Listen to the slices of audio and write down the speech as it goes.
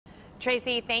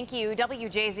Tracy, thank you.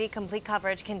 WJZ complete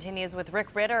coverage continues with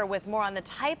Rick Ritter with more on the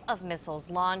type of missiles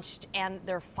launched and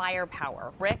their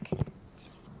firepower. Rick?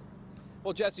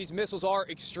 Well, Jess, these missiles are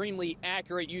extremely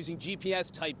accurate using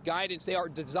GPS-type guidance. They are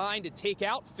designed to take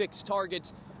out fixed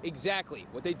targets, exactly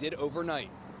what they did overnight.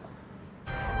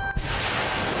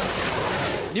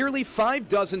 Nearly 5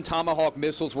 dozen Tomahawk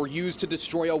missiles were used to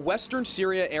destroy a western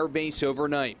Syria airbase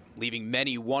overnight, leaving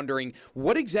many wondering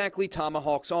what exactly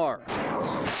Tomahawks are.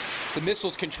 The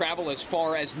missiles can travel as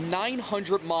far as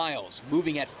 900 miles,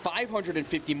 moving at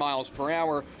 550 miles per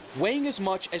hour, weighing as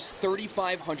much as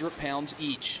 3,500 pounds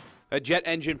each. A jet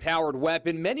engine-powered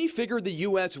weapon many figured the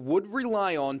U.S. would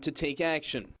rely on to take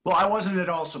action. Well, I wasn't at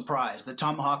all surprised. The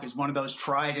Tomahawk is one of those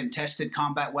tried and tested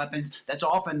combat weapons that's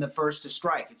often the first to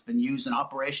strike. It's been used in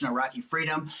Operation Iraqi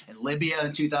Freedom in Libya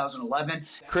in 2011.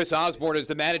 Chris Osborne is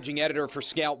the managing editor for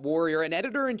Scout Warrior and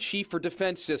editor-in-chief for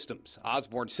Defense Systems.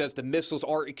 Osborne says the missiles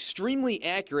are extremely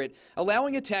accurate,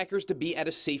 allowing attackers to be at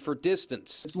a safer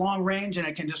distance. It's long range and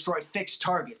it can destroy fixed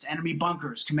targets, enemy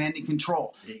bunkers, command and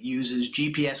control. It uses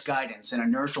GPS guidance and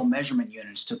inertial measurement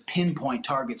units to pinpoint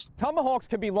targets. Tomahawks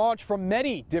can be launched from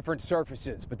many different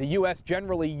surfaces, but the U.S.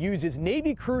 generally uses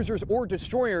Navy cruisers or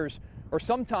destroyers, or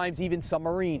sometimes even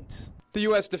submarines. The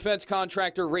U.S. defense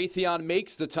contractor Raytheon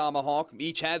makes the Tomahawk.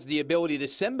 Each has the ability to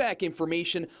send back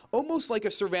information almost like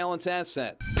a surveillance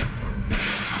asset.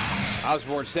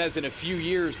 Osborne says in a few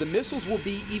years, the missiles will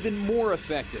be even more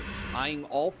effective, eyeing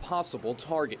all possible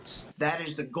targets. That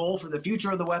is the goal for the future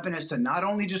of the weapon, is to not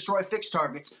only destroy fixed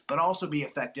targets, but also be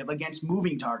effective against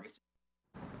moving targets.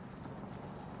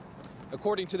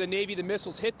 According to the Navy, the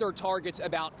missiles hit their targets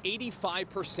about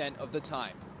 85% of the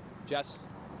time. Jess?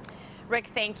 Rick,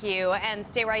 thank you. And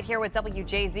stay right here with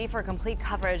WJZ for complete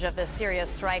coverage of this Syria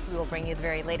strike. We will bring you the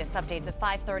very latest updates at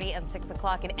 5:30 and 6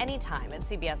 o'clock and anytime at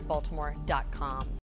cbsbaltimore.com.